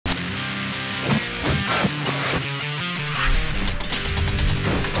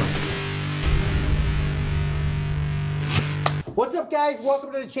What's up, guys?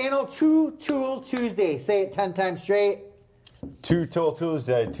 Welcome to the channel. Two Tool Tuesday. Say it 10 times straight. Two Tool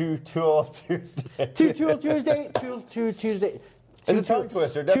Tuesday. Two Tool Tuesday. Two Tool Tuesday. Two Tuesday. It's a tongue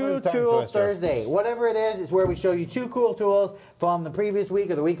twister. Two Tool Thursday. Whatever it is where we show you two cool tools from the previous week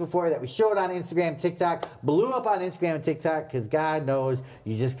or the week before that we showed on Instagram, TikTok. Blew up on Instagram and TikTok because God knows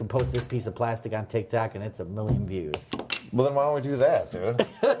you just can post this piece of plastic on TikTok and it's 1 million views. Well, then why don't we do that, dude?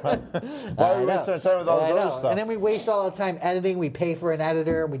 Why are we wasting our time with all this other stuff? And then we waste all the time editing. We pay for an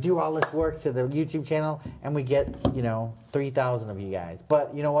editor. And we do all this work to the YouTube channel. And we get, 3,000 of you guys.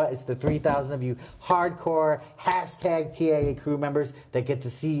 But you know what? It's the 3,000 of you hardcore hashtag TIA crew members that get to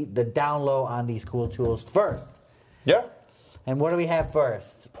see the down low on these cool tools first. Yeah. And what do we have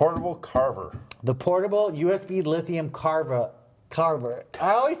first? Portable Carver. The portable USB lithium Carver.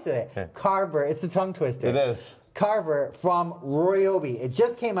 I always say it. Okay. Carver. It's a tongue twister. It is. Carver from RYOBI. It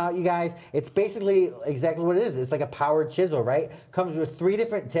just came out, you guys. It's basically exactly what it is. It's like a powered chisel, right? Comes with 3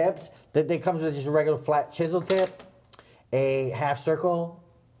 different tips. That comes with just a regular flat chisel tip, a half circle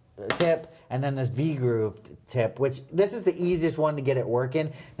tip, and then this V-groove tip, which this is the easiest one to get it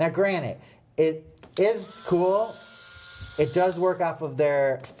working. Now, granted, it is cool. It does work off of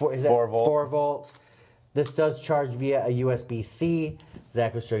their 4 volts. This does charge via a USB-C.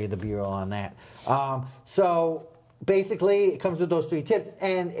 Zach will show you the B-roll on that. So basically, it comes with those 3 tips,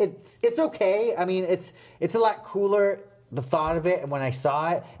 and it's okay. I mean, it's a lot cooler, the thought of it, and when I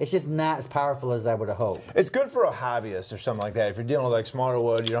saw it, it's just not as powerful as I would have hoped. It's good for a hobbyist or something like that. If you're dealing with like smaller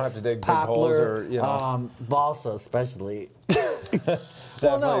wood, you don't have to dig Poplar, big holes or balsa especially.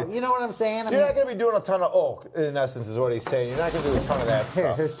 Well, no, you know what I'm saying? You're not going to be doing a ton of oak, in essence, is what he's saying. You're not going to do a ton of that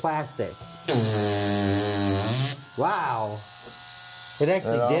stuff. Here's plastic. Wow. It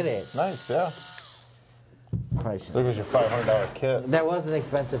actually did it. Nice, yeah. There was your $500 kit. That was an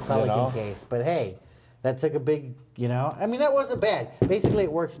expensive Pelican case, but hey, that took a big, I mean, that wasn't bad. Basically,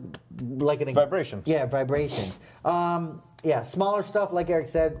 it works like an... Vibrations. Yeah, vibrations. Yeah, smaller stuff, like Eric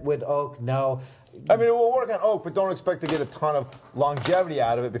said, with oak, no. I mean, it will work on oak, but don't expect to get a ton of longevity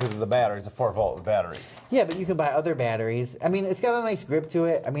out of it because of the battery. It's a 4-volt battery. Yeah, but you can buy other batteries. I mean, it's got a nice grip to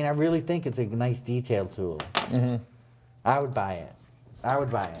it. I mean, I really think it's a nice detail tool. Mm-hmm. I would buy it. I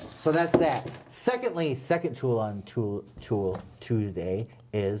would buy it. So that's that. Secondly, second tool on Tool Tuesday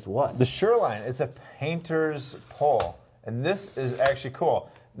is what? The Shoreline. It's a painter's pole. And this is actually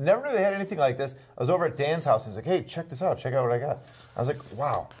cool. Never knew they had anything like this. I was over at Dan's house and he was like, hey, check this out. Check out what I got. I was like,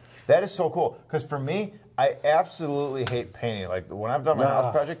 wow. That is so cool. Because for me, I absolutely hate painting. Like when I've done my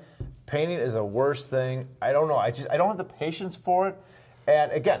house project, painting is the worst thing. I don't know. I don't have the patience for it.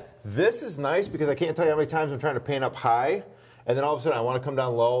 And again, this is nice because I can't tell you how many times I'm trying to paint up high. And then all of a sudden, I want to come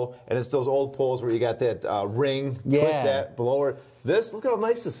down low, and it's those old poles where you got that ring, twist that, blower. This, look how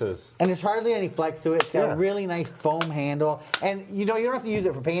nice this is. And there's hardly any flex to it. It's got a really nice foam handle. And, you don't have to use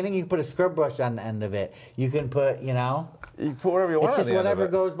it for painting. You can put a scrub brush on the end of it. You can put, You can put whatever you want It's just whatever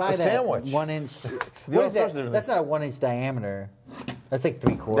goes by that sandwich. 1 inch. What is that? That's not a 1 inch diameter. That's like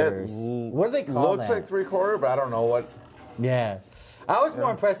 3/4. What do they call that? Looks like 3/4, but I don't know what. Yeah. I was more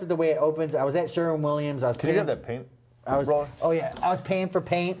impressed with the way it opens. I was at Sherwin-Williams. Can you have that paint? I was paying for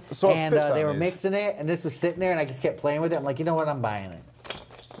paint, and they were mixing it, and this was sitting there, and I just kept playing with it. I'm like, you know what? I'm buying it.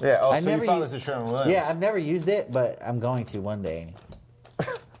 Yeah, so you found this at Sherwin-Williams. Yeah, I've never used it, but I'm going to one day.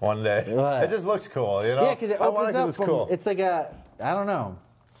 One day. What? It just looks cool, Yeah, because it opens up it's cool. It's like I don't know.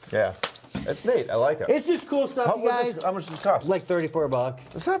 Yeah. It's neat. I like it. It's just cool stuff, you guys. How much does it cost? Like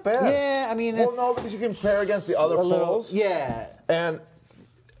 $34. It's not bad. Yeah, I mean, well, no, because you can compare against the other poles. Yeah.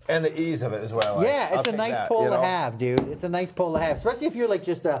 And the ease of it as well. Yeah, it's a nice pole to have, dude. It's a nice pole to have, especially if you're like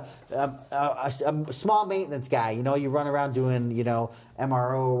just a small maintenance guy. You run around doing,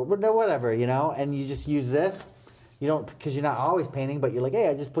 MRO, whatever, and you just use this. You don't, because you're not always painting, but you're like, hey,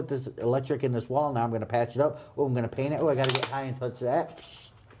 I just put this electric in this wall. Now I'm going to patch it up. Oh, I'm going to paint it. Oh, I got to get high and touch that.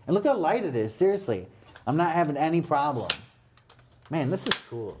 And look how light it is. Seriously, I'm not having any problem. Man, this is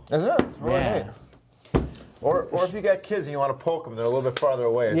cool. Is it? It's really neat. Or if you got kids and you want to poke them, they're a little bit farther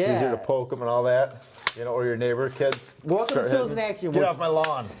away. It's easier to poke them and all that. Or your neighbor kids. Welcome to Tools in Action. Get off my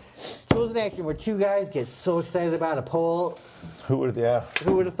lawn. Tools in Action, where 2 guys get so excited about a pole. Who would have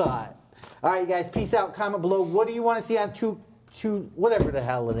thought? All right, you guys, peace out. Comment below. What do you want to see on whatever the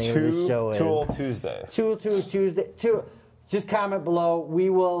hell the name of this show is? Tool Tuesday. Tool Tuesday. Just comment below. We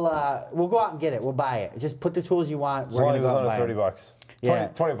will we'll go out and get it. We'll buy it. Just put the tools you want. We're going to go out and buy under $30. Yeah.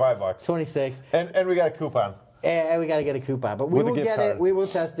 25 bucks. 26. And we got a coupon. And we got to get a coupon. But we will get it. We will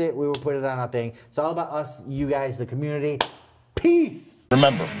test it. We will put it on our thing. It's all about us, you guys, the community. Peace.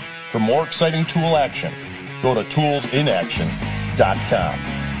 Remember, for more exciting tool action, go to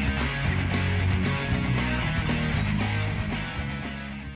toolsinaction.com.